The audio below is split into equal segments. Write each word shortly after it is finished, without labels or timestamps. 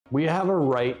We have a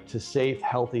right to safe,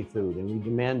 healthy food, and we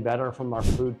demand better from our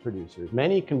food producers.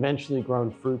 Many conventionally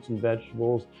grown fruits and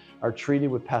vegetables are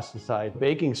treated with pesticides.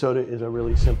 Baking soda is a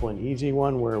really simple and easy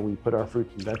one where we put our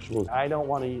fruits and vegetables. I don't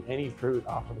want to eat any fruit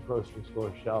off of the grocery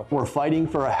store shelf. We're fighting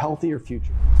for a healthier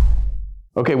future.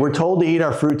 Okay, we're told to eat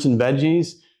our fruits and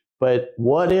veggies, but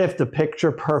what if the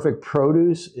picture-perfect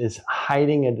produce is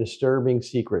hiding a disturbing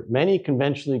secret? Many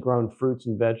conventionally grown fruits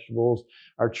and vegetables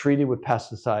are treated with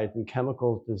pesticides and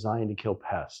chemicals designed to kill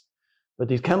pests. But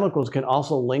these chemicals can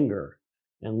also linger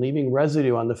and leaving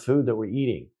residue on the food that we're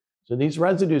eating. So these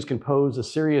residues can pose a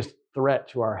serious threat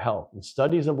to our health. And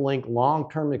studies have linked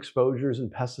long-term exposures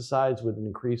in pesticides with an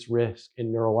increased risk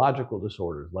in neurological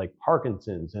disorders like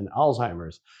Parkinson's and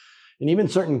Alzheimer's, and even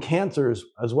certain cancers,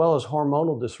 as well as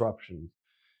hormonal disruptions.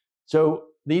 So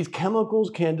these chemicals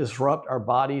can disrupt our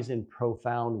bodies in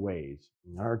profound ways.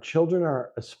 Our children are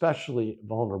especially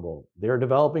vulnerable. Their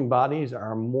developing bodies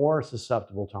are more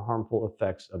susceptible to harmful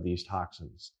effects of these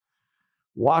toxins.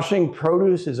 Washing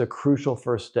produce is a crucial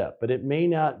first step, but it may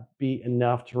not be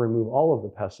enough to remove all of the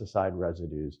pesticide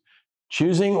residues.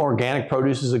 Choosing organic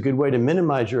produce is a good way to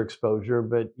minimize your exposure,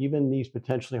 but even these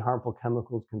potentially harmful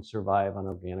chemicals can survive on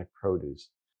organic produce.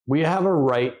 We have a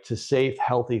right to safe,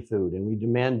 healthy food, and we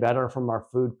demand better from our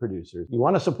food producers. You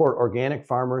want to support organic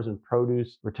farmers and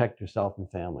produce, protect yourself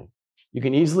and family. You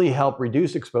can easily help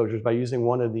reduce exposures by using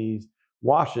one of these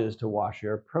washes to wash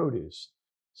your produce.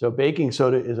 So baking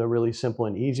soda is a really simple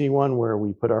and easy one where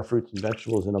we put our fruits and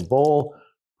vegetables in a bowl,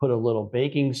 put a little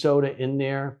baking soda in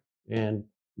there, and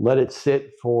let it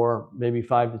sit for maybe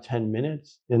 5 to 10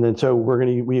 minutes. And then so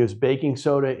we use baking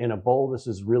soda in a bowl. This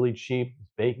is really cheap.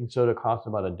 Baking soda costs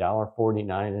about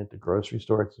 $1.49 at the grocery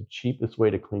store. It's the cheapest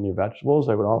way to clean your vegetables.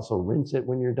 I would also rinse it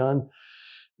when you're done.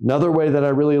 Another way that I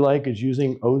really like is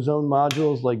using ozone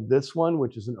modules like this one,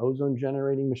 which is an ozone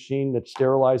generating machine that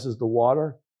sterilizes the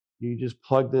water. You just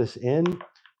plug this in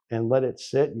and let it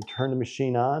sit. You turn the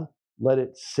machine on, let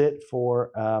it sit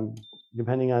for,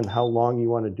 depending on how long you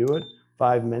want to do it,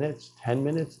 5 minutes, 10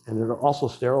 minutes, and it'll also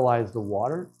sterilize the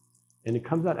water. And it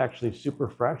comes out actually super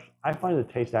fresh. I find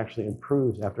the taste actually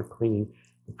improves after cleaning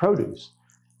the produce.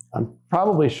 I'm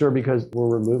probably sure because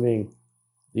we're removing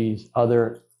these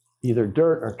other either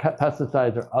dirt or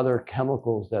pesticides or other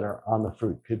chemicals that are on the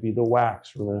fruit. Could be the wax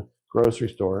from the grocery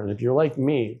store. And if you're like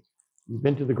me, you've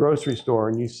been to the grocery store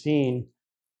and you've seen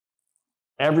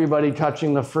everybody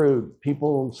touching the fruit,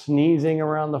 people sneezing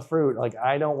around the fruit. Like,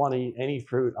 I don't want to eat any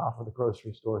fruit off of the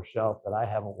grocery store shelf that I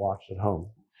haven't washed at home.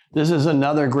 This is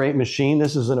another great machine.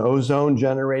 This is an ozone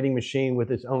generating machine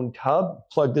with its own tub.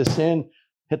 Plug this in,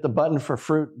 hit the button for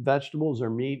fruit, vegetables,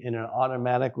 or meat, and it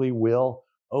automatically will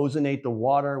ozonate the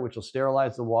water, which will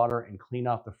sterilize the water and clean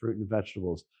off the fruit and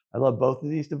vegetables. I love both of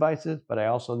these devices, but I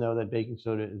also know that baking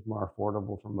soda is more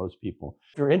affordable for most people.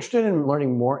 If you're interested in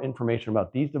learning more information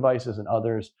about these devices and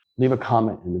others, leave a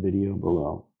comment in the video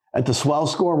below. At the Swell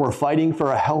Score, we're fighting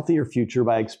for a healthier future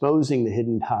by exposing the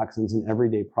hidden toxins in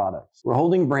everyday products. We're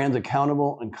holding brands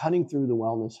accountable and cutting through the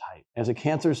wellness hype. As a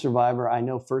cancer survivor, I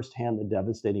know firsthand the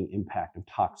devastating impact of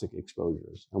toxic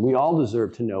exposures, and we all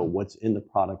deserve to know what's in the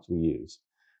products we use.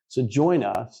 So join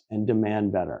us and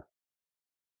demand better.